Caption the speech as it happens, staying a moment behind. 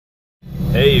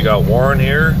Hey, you got Warren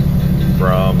here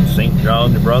from St.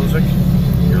 John, New Brunswick.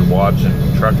 You're watching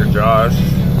Trucker Josh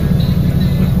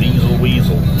with Diesel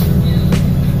Weasel.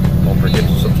 Don't forget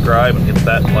to subscribe and hit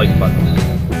that like button.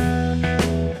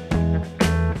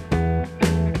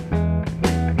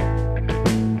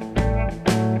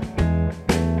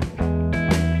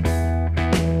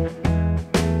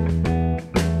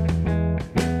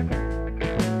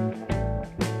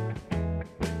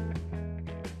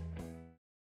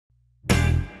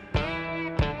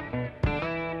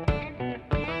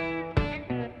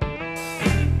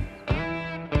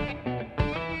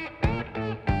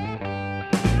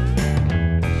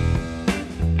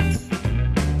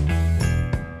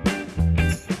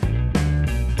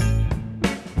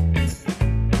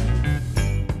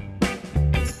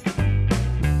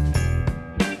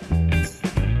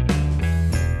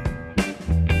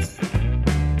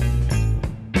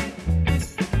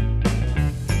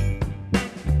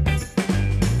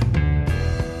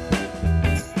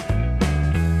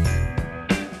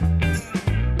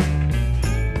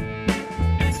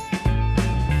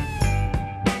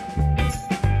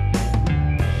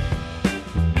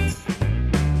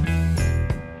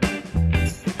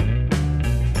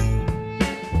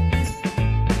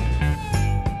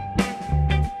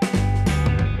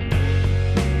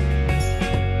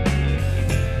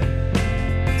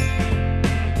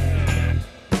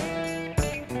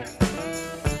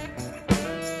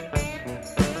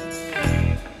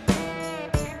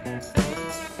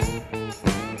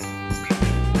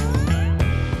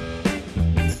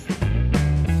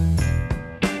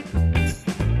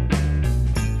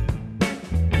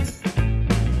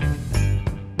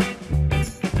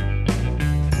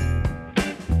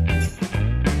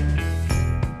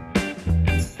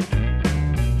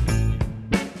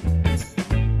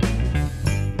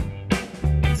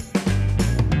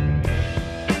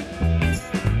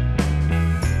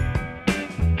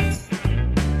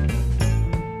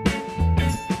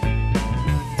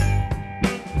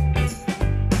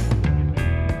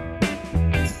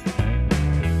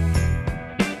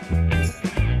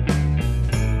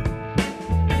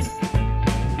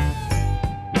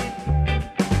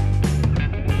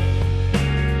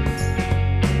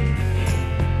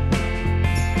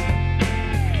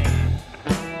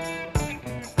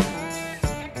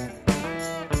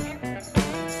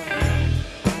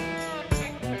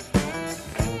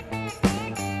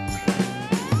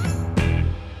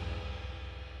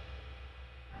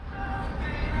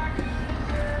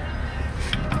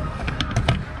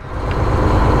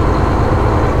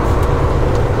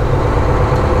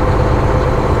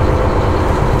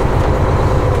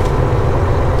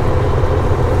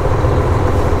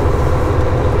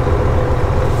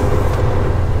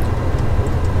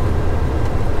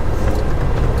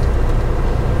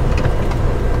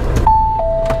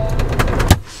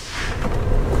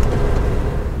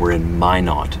 We're in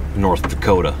MINOT, North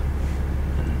Dakota.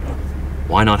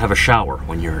 Why not have a shower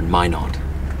when you're in MINOT,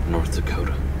 North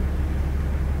Dakota?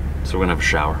 So we're gonna have a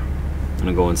shower. I'm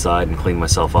gonna go inside and clean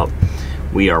myself up.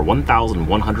 We are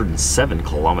 1,107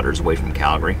 kilometers away from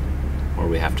Calgary, where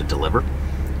we have to deliver.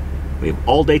 We have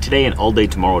all day today and all day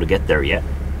tomorrow to get there yet.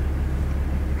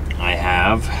 I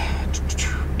have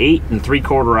 8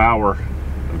 3/4 hours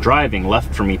of driving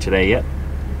left for me today yet.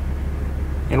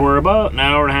 And we're about an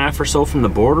hour and a half or so from the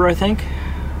border, I think.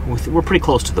 We're pretty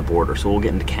close to the border, so we'll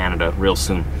get into Canada real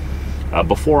soon.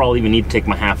 Before I'll even need to take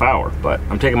my half hour, but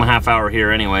I'm taking my half hour here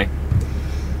anyway.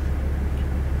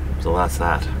 So that's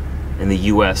that. In the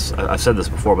US, I've said this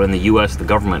before, but in the US, the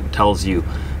government tells you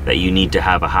that you need to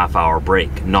have a half hour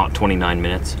break, not 29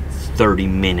 minutes,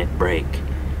 30-minute break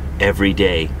every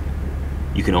day.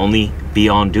 You can only be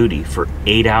on duty for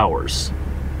 8 hours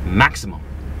maximum.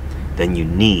 Then you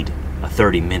need a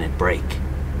 30-minute break.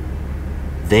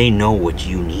 They know what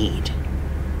you need.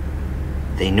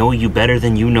 They know you better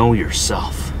than you know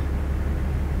yourself.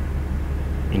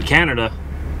 In Canada,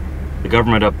 the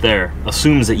government up there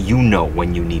assumes that you know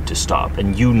when you need to stop,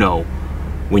 and you know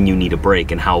when you need a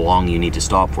break and how long you need to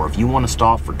stop for. If you want to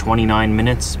stop for 29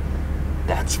 minutes,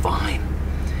 that's fine.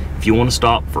 If you want to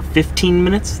stop for 15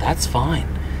 minutes, that's fine.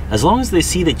 As long as they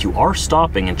see that you are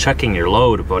stopping and checking your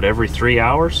load about every 3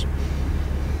 hours,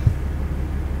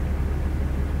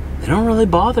 they don't really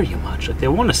bother you much. Like, they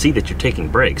want to see that you're taking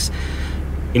breaks.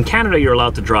 In Canada, you're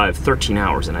allowed to drive 13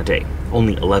 hours in a day,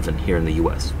 only 11 here in the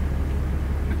US.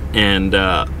 And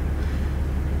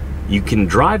you can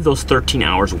drive those 13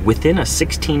 hours within a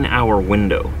 16-hour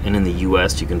window. And in the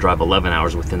US, you can drive 11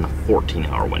 hours within the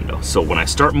 14-hour window. So when I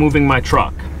start moving my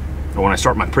truck, or when I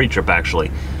start my pre-trip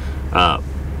actually,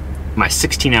 my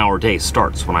 16-hour day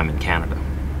starts when I'm in Canada.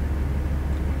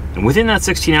 And within that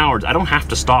 16 hours, I don't have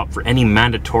to stop for any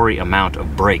mandatory amount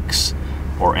of breaks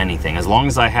or anything. As long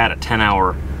as I had a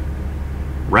 10-hour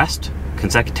rest,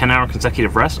 10-hour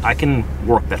consecutive rest, I can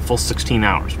work that full 16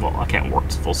 hours. Well, I can't work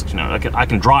the full 16 hours. I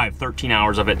can drive 13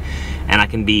 hours of it, and I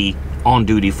can be on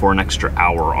duty for an extra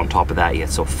hour on top of that yet.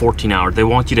 So 14 hours. They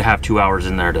want you to have 2 hours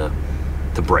in there to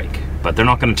break. But they're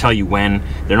not going to tell you when.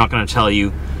 They're not going to tell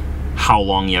you how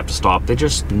long you have to stop. They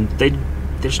just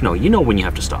know. You know when you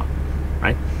have to stop,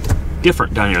 right?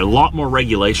 Different down here. A lot more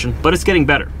regulation, but it's getting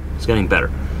better. It's getting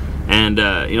better. And,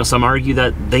 you know, some argue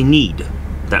that they need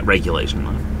that regulation.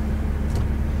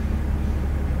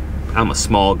 I'm a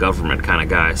small government kind of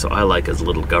guy, so I like as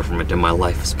little government in my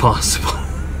life as possible.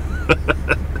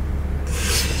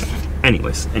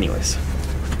 anyways,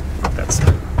 that's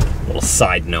a little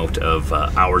side note of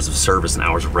hours of service and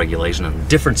hours of regulation and the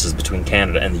differences between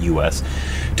Canada and the US.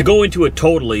 To go into it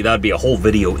totally, that'd be a whole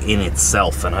video in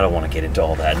itself, and I don't want to get into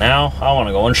all that now. I want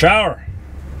to go and shower.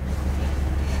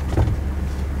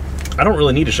 I don't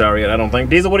really need a shower yet, I don't think.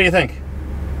 Diesel, what do you think?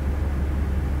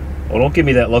 Well, don't give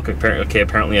me that look. Okay,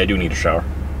 apparently I do need a shower.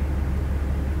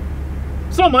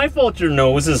 It's not my fault your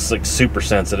nose is like super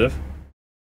sensitive.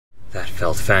 That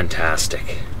felt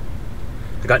fantastic.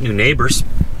 I got new neighbors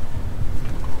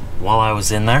while I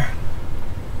was in there.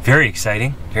 Very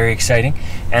exciting, very exciting.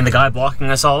 And the guy blocking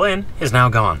us all in is now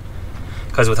gone.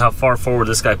 Because with how far forward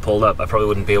this guy pulled up, I probably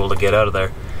wouldn't be able to get out of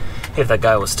there if that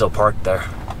guy was still parked there.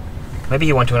 Maybe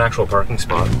he went to an actual parking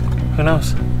spot. Who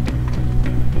knows?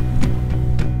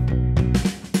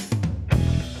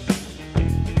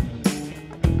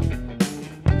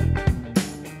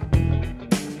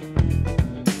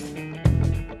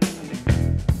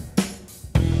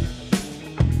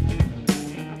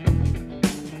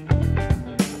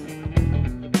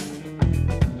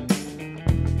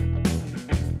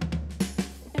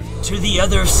 To the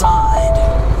other side.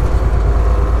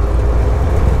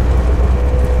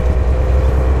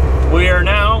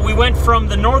 We went from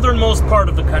the northernmost part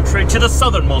of the country to the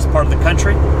southernmost part of the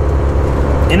country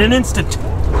in an instant.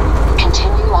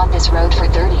 Continue on this road for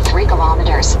 33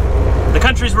 kilometers. The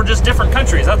countries were just different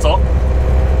countries, that's all.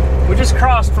 We just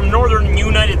crossed from northern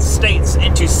United States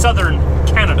into southern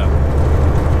Canada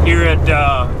here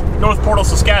at North Portal,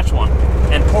 Saskatchewan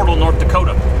and Portal, North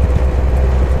Dakota.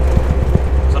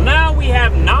 So now we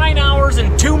have 9 hours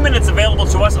and 2 minutes available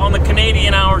to us on the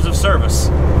Canadian hours of service.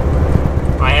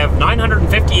 I have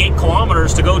 958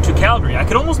 kilometers to go to Calgary. I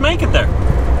could almost make it there.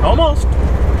 Almost.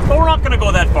 But we're not going to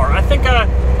go that far. I think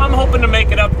I'm hoping to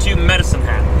make it up to Medicine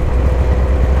Hat.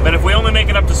 But if we only make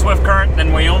it up to Swift Current,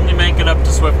 then we only make it up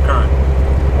to Swift Current.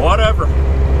 Whatever.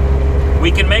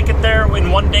 We can make it there in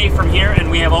 1 day from here,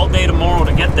 and we have all day tomorrow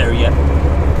to get there yet.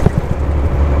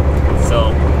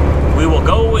 So we will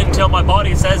go until my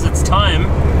body says it's time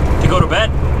to go to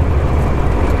bed.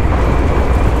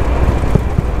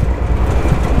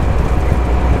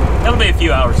 That'll be a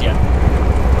few hours yet.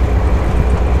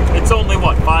 It's only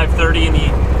what, 5:30 in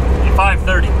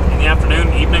the afternoon,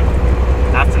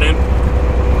 afternoon.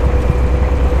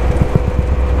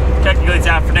 Technically it's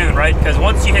afternoon, right? Because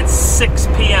once you hit 6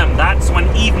 p.m., that's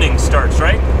when evening starts,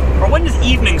 right? Or when does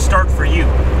evening start for you?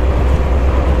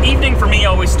 Evening for me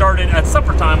always started at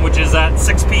supper time, which is at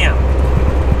 6 p.m.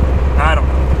 I don't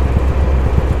know.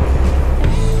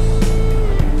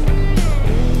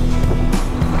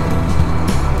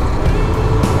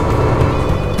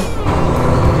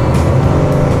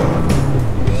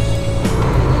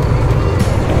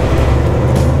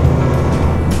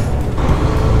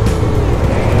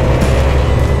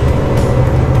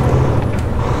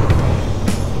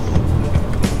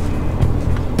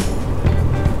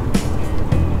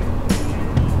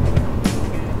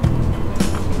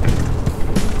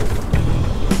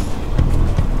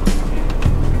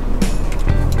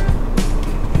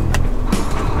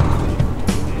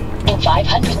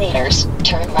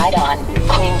 Turn right on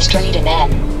Queen Street and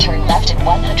then turn left at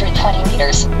 120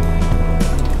 meters.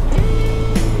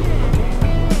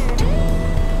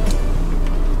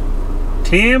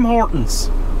 Tim Hortons.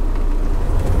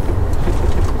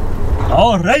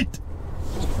 All right.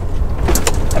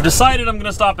 I've decided I'm going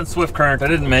to stop in Swift Current. I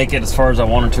didn't make it as far as I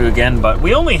wanted to again, but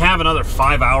we only have another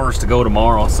 5 hours to go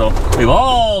tomorrow, so we have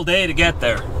all day to get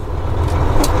there.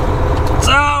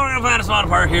 So we're going to find a spot to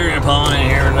park here. We're going to pull in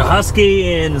here in the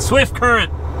Husky in Swift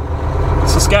Current,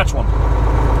 Saskatchewan.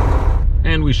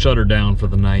 And we shut her down for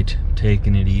the night,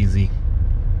 taking it easy.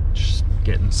 Just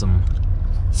getting some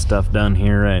stuff done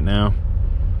here right now.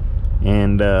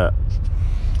 And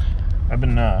I've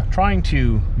been trying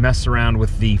to mess around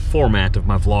with the format of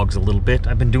my vlogs a little bit.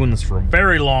 I've been doing this for a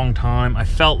very long time. I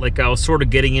felt like I was sort of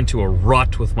getting into a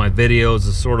rut with my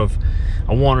videos.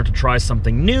 I wanted to try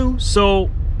something new, so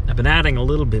I've been adding a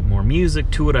little bit more music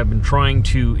to it. I've been trying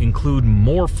to include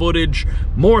more footage,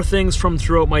 more things from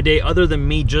throughout my day other than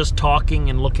me just talking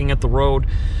and looking at the road.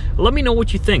 Let me know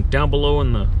what you think down below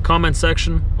in the comment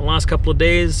section. The last couple of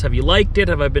days, have you liked it?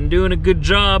 Have I been doing a good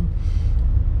job?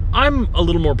 I'm a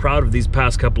little more proud of these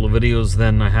past couple of videos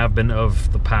than I have been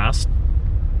of the past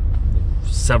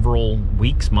several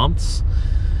weeks, months.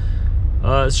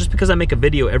 It's just because I make a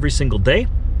video every single day.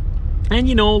 And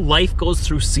you know, life goes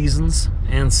through seasons,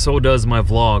 and so does my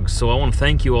vlog. So I want to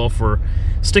thank you all for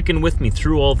sticking with me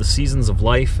through all the seasons of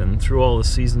life and through all the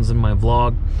seasons in my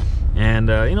vlog. And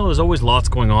you know, there's always lots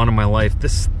going on in my life.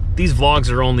 These vlogs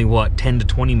are only, what, 10 to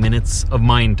 20 minutes of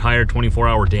my entire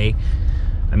 24-hour day.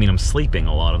 I mean, I'm sleeping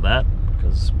a lot of that,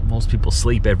 because most people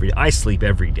sleep every day. I sleep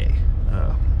every day.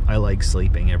 I like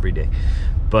sleeping every day.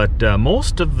 But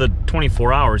most of the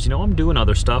 24 hours, you know, I'm doing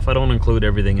other stuff. I don't include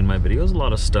everything in my videos. A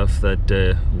lot of stuff that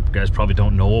you guys probably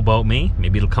don't know about me.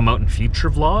 Maybe it'll come out in future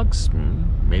vlogs.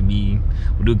 Maybe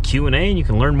we'll do a Q&A and you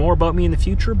can learn more about me in the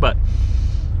future. But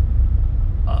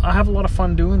I have a lot of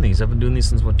fun doing these. I've been doing these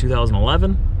since, what,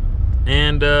 2011?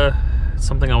 And it's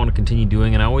something I want to continue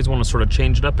doing, and I always want to sort of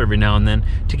change it up every now and then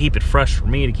to keep it fresh for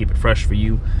me, to keep it fresh for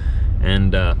you.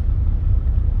 And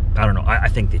I don't know, I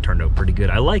think they turned out pretty good.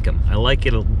 I like them. I like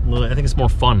it a little. I think it's more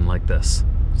fun like this.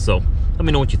 So let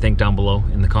me know what you think down below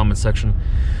in the comment section.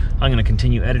 I'm going to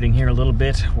continue editing here a little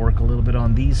bit, work a little bit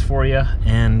on these for you,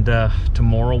 and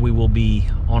tomorrow we will be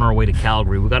on our way to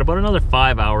Calgary. We've got about another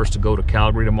 5 hours to go to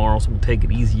Calgary tomorrow, so we'll take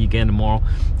it easy again tomorrow.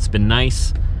 It's been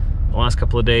nice the last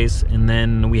couple of days, and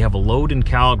then we have a load in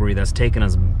Calgary that's taking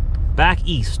us back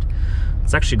east.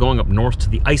 It's actually going up north to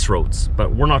the ice roads,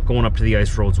 but we're not going up to the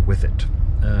ice roads with it.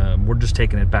 We're just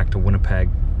taking it back to Winnipeg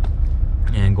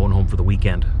and going home for the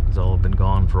weekend, because I'll have been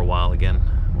gone for a while again.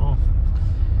 Well,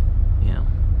 yeah,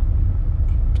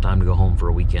 it's time to go home for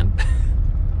a weekend.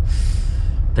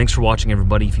 Thanks for watching,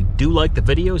 everybody. If you do like the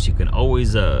videos, you can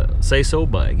always say so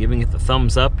by giving it the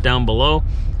thumbs up down below.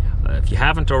 If you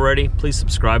haven't already, please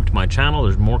subscribe to my channel.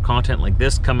 There's more content like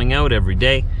this coming out every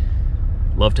day.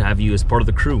 Love to have you as part of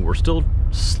the crew. We're still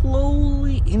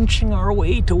slowly inching our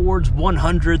way towards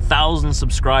 100,000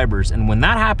 subscribers. And when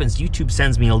that happens, YouTube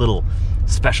sends me a little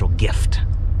special gift,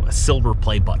 a silver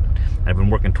play button. I've been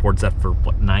working towards that for,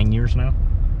 what, 9 years now?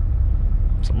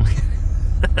 Something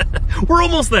like that. We're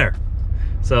almost there.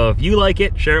 So if you like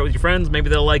it, share it with your friends. Maybe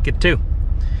they'll like it too.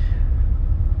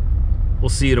 We'll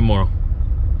see you tomorrow.